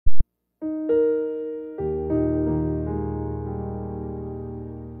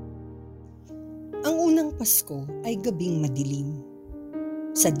Pasko ay gabing madilim.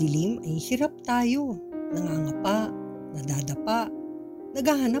 Sa dilim ay hirap tayo, nangangapa, nadadapa,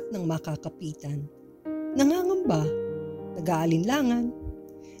 naghahanap ng makakapitan, nangangamba, nag-aalinlangan,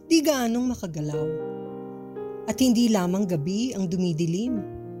 di gaanong makagalaw. At hindi lamang gabi ang dumidilim,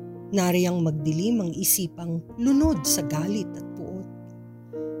 nariyang magdilim ang isipang lunod sa galit at puot.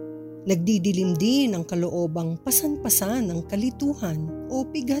 Nagdidilim din ang kaloobang pasan-pasan ng kalituhan o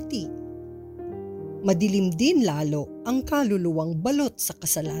pigati. Madilim din lalo ang kaluluwang balot sa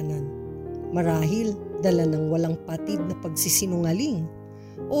kasalanan. Marahil dala ng walang patid na pagsisinungaling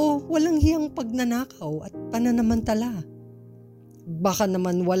o walang hiyang pagnanakaw at pananamantala. Baka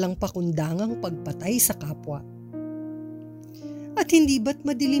naman walang pakundangang pagpatay sa kapwa. At hindi ba't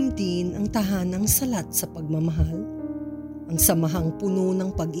madilim din ang tahanang salat sa pagmamahal? Ang samahang puno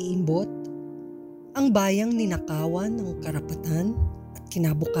ng pag-iimbot? Ang bayang ninakawan ng karapatan at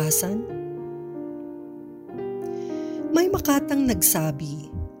kinabukasan? May makatang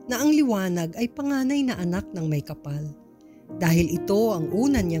nagsabi na ang liwanag ay panganay na anak ng may kapal dahil ito ang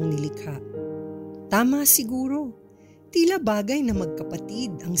una niyang nilikha. Tama siguro, tila bagay na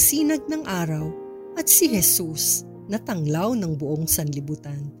magkapatid ang sinag ng araw at si Jesus na tanglaw ng buong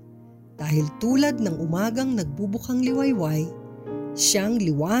sanlibutan. Dahil tulad ng umagang nagbubukang liwayway, siyang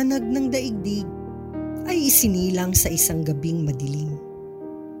liwanag ng daigdig ay isinilang sa isang gabing madilim.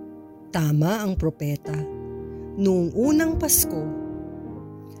 Tama ang propeta. Noong unang Pasko,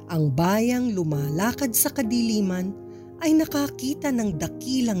 ang bayang lumalakad sa kadiliman ay nakakita ng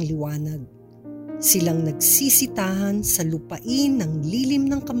dakilang liwanag. Silang nagsisitahan sa lupain ng lilim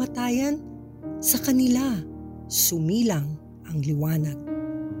ng kamatayan, sa kanila sumilang ang liwanag.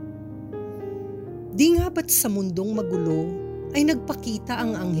 Di nga ba't sa mundong magulo ay nagpakita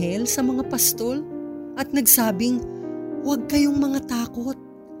ang anghel sa mga pastol at nagsabing, "Huwag kayong mga takot,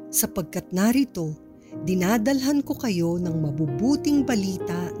 sapagkat narito, dinadalhan ko kayo ng mabubuting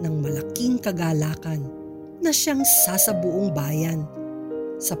balita ng malaking kagalakan na siyang sasabuong bayan,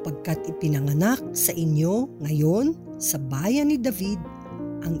 sapagkat ipinanganak sa inyo ngayon sa bayan ni David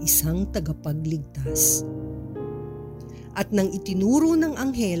ang isang tagapagligtas." At nang itinuro ng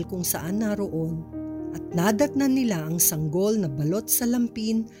anghel kung saan naroon, at nadatnan nila ang sanggol na balot sa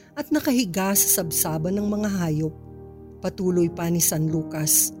lampin at nakahiga sa sabsaban ng mga hayop, patuloy pa ni San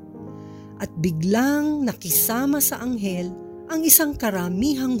Lucas. At biglang nakisama sa anghel ang isang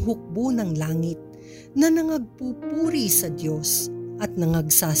karamihang hukbo ng langit na nangagpupuri sa Diyos at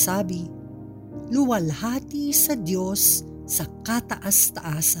nangagsasabi, "Luwalhati sa Diyos sa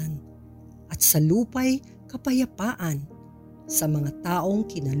kataas-taasan at sa lupay kapayapaan sa mga taong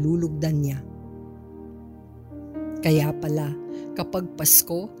kinalulugdan niya." Kaya pala, kapag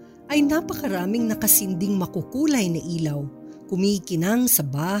Pasko ay napakaraming nakasinding makukulay na ilaw, kumikinang sa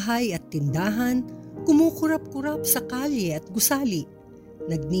bahay at tindahan, kumukurap-kurap sa kalye at gusali,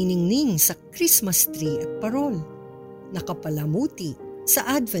 nagniningning sa Christmas tree at parol, nakapalamuti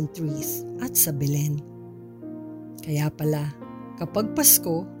sa Advent wreath at sa Belen. Kaya pala, kapag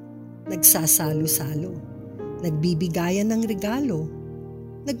Pasko, nagsasalo-salo, nagbibigayan ng regalo,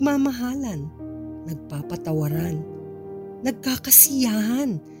 nagmamahalan, nagpapatawaran,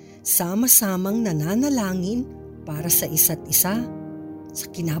 nagkakasiyahan, sama-samang nananalangin para sa isa't isa, sa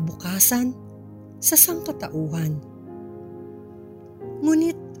kinabukasan, sa sangkatauhan.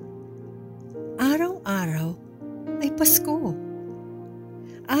 Ngunit, araw-araw ay Pasko.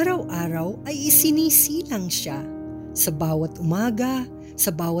 Araw-araw ay isinisilang siya sa bawat umaga,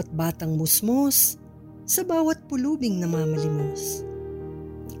 sa bawat batang musmos, sa bawat pulubing namamalimos.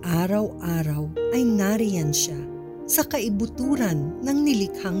 Araw-araw ay nariyan siya sa kaibuturan ng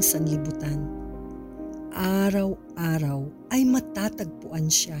nilikhang sanlibutan. Araw-araw ay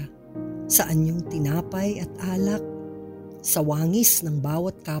matatagpuan siya sa anyong tinapay at alak, sa wangis ng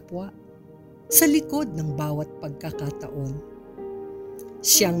bawat kapwa, sa likod ng bawat pagkakataon.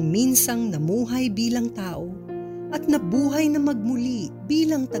 Siyang minsang namuhay bilang tao at nabuhay na magmuli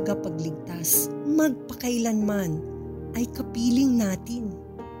bilang tagapagligtas, magpakailanman ay kapiling natin.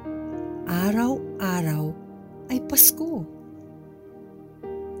 Araw-araw ay Pasko.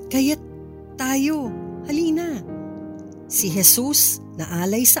 Kaya't tayo, halina. Si Jesus na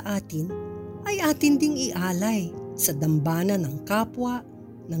alay sa atin ay atin ding ialay sa dambana ng kapwa,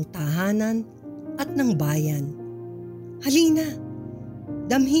 ng tahanan at ng bayan. Halina,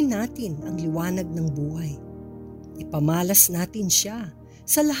 damhin natin ang liwanag ng buhay. Ipamalas natin siya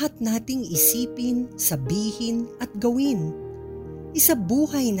sa lahat nating isipin, sabihin at gawin.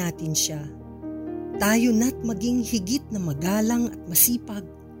 Isabuhay natin siya. Tayo na't maging higit na magalang at masipag,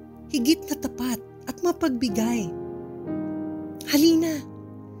 higit na tapat at mapagbigay. Halina,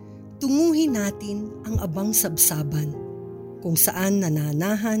 Tunguhin natin ang abang sabsaban, kung saan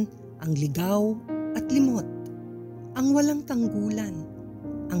nananahan ang ligaw at limot, ang walang tanggulan,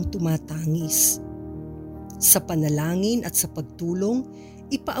 ang tumatangis. Sa panalangin at sa pagtulong,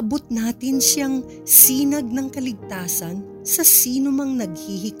 ipaabot natin siyang sinag ng kaligtasan sa sino mang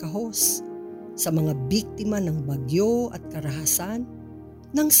naghihikahos, sa mga biktima ng bagyo at karahasan,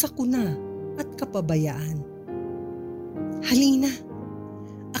 ng sakuna at kapabayaan. Halina,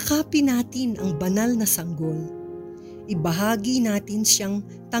 akapin natin ang banal na sanggol. Ibahagi natin siyang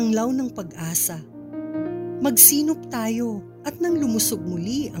tanglaw ng pag-asa. Magsinop tayo at nang lumusog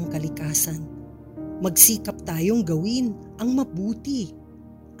muli ang kalikasan, magsikap tayong gawin ang mabuti,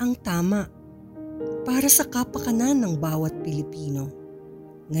 ang tama, para sa kapakanan ng bawat Pilipino.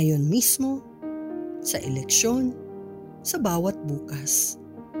 Ngayon mismo, sa eleksyon, sa bawat bukas.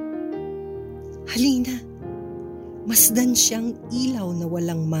 Halina, masdan siyang ilaw na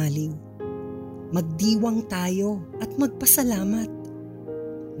walang maliw. Magdiwang tayo at magpasalamat.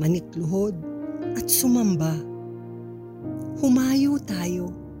 Manikluhod at sumamba. Humayo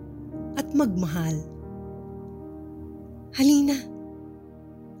tayo at magmahal. Halina,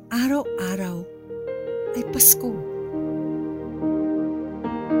 araw-araw ay Pasko.